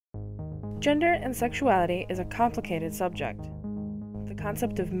Gender and sexuality is a complicated subject. The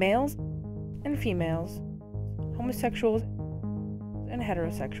concept of males and females, homosexuals and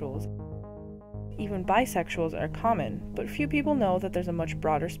heterosexuals, even bisexuals are common, but few people know that there's a much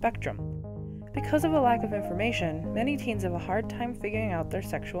broader spectrum. Because of a lack of information, many teens have a hard time figuring out their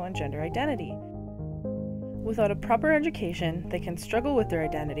sexual and gender identity. Without a proper education, they can struggle with their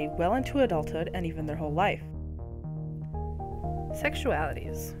identity well into adulthood and even their whole life.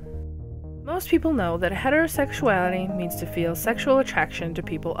 Sexualities. Most people know that heterosexuality means to feel sexual attraction to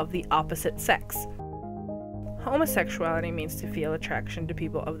people of the opposite sex. Homosexuality means to feel attraction to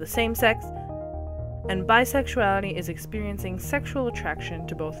people of the same sex, and bisexuality is experiencing sexual attraction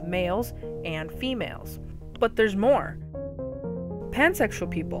to both males and females. But there's more. Pansexual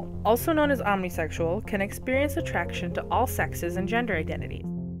people, also known as omnisexual, can experience attraction to all sexes and gender identities.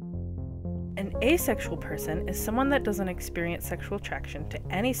 An asexual person is someone that doesn't experience sexual attraction to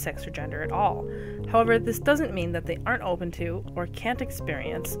any sex or gender at all. However, this doesn't mean that they aren't open to or can't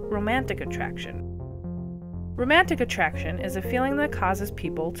experience romantic attraction. Romantic attraction is a feeling that causes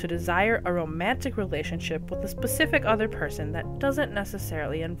people to desire a romantic relationship with a specific other person that doesn't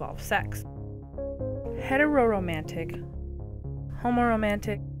necessarily involve sex. Heteroromantic,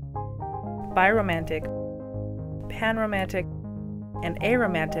 homoromantic, biromantic, panromantic, and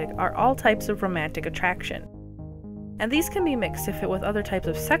aromantic are all types of romantic attraction, and these can be mixed to fit with other types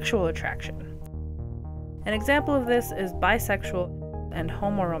of sexual attraction. An example of this is bisexual and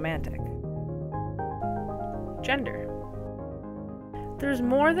homoromantic. Gender. There's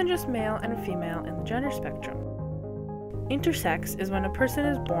more than just male and female in the gender spectrum. Intersex is when a person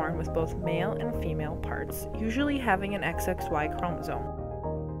is born with both male and female parts, usually having an XXY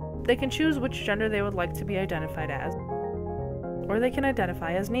chromosome. They can choose which gender they would like to be identified as, or they can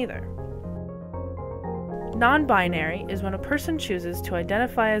identify as neither. Non-binary is when a person chooses to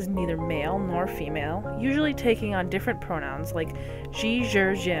identify as neither male nor female, usually taking on different pronouns like she,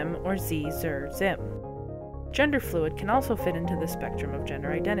 her, jim, or z, zer, zim. Gender fluid can also fit into the spectrum of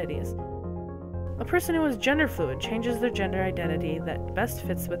gender identities. A person who is gender fluid changes their gender identity that best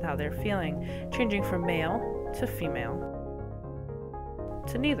fits with how they're feeling, changing from male to female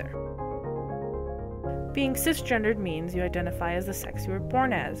to neither. Being cisgendered means you identify as the sex you were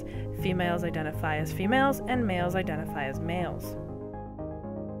born as. Females identify as females, and males identify as males.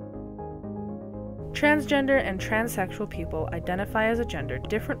 Transgender and transsexual people identify as a gender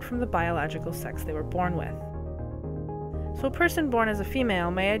different from the biological sex they were born with. So a person born as a female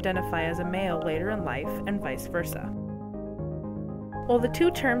may identify as a male later in life, and vice versa. While the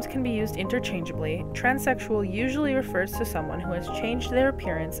two terms can be used interchangeably, transsexual usually refers to someone who has changed their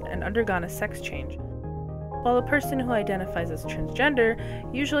appearance and undergone a sex change, while a person who identifies as transgender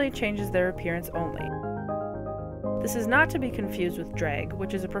usually changes their appearance only. This is not to be confused with drag,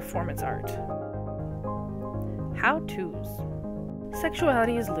 which is a performance art. How-tos.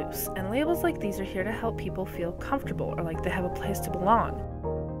 Sexuality is loose, and labels like these are here to help people feel comfortable or like they have a place to belong.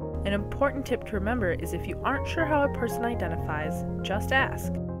 An important tip to remember is if you aren't sure how a person identifies, just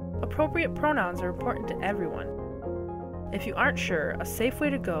ask. Appropriate pronouns are important to everyone. If you aren't sure, a safe way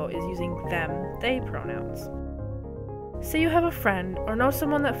to go is using them, they pronouns. Say you have a friend or know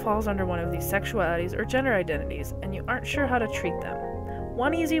someone that falls under one of these sexualities or gender identities, and you aren't sure how to treat them.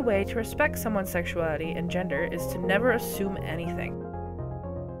 One easy way to respect someone's sexuality and gender is to never assume anything.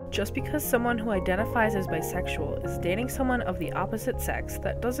 Just because someone who identifies as bisexual is dating someone of the opposite sex,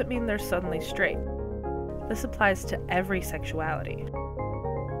 that doesn't mean they're suddenly straight. This applies to every sexuality.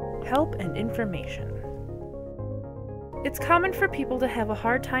 Help and information. It's common for people to have a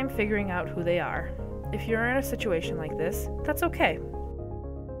hard time figuring out who they are. If you're in a situation like this, that's okay.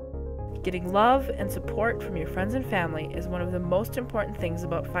 Getting love and support from your friends and family is one of the most important things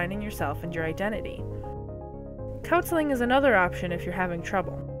about finding yourself and your identity. Counseling is another option if you're having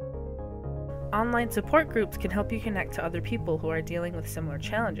trouble. Online support groups can help you connect to other people who are dealing with similar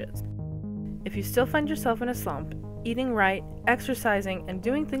challenges. If you still find yourself in a slump, eating right, exercising, and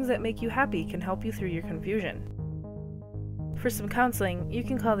doing things that make you happy can help you through your confusion. For some counseling, you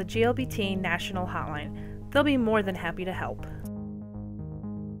can call the GLBT National Hotline. They'll be more than happy to help.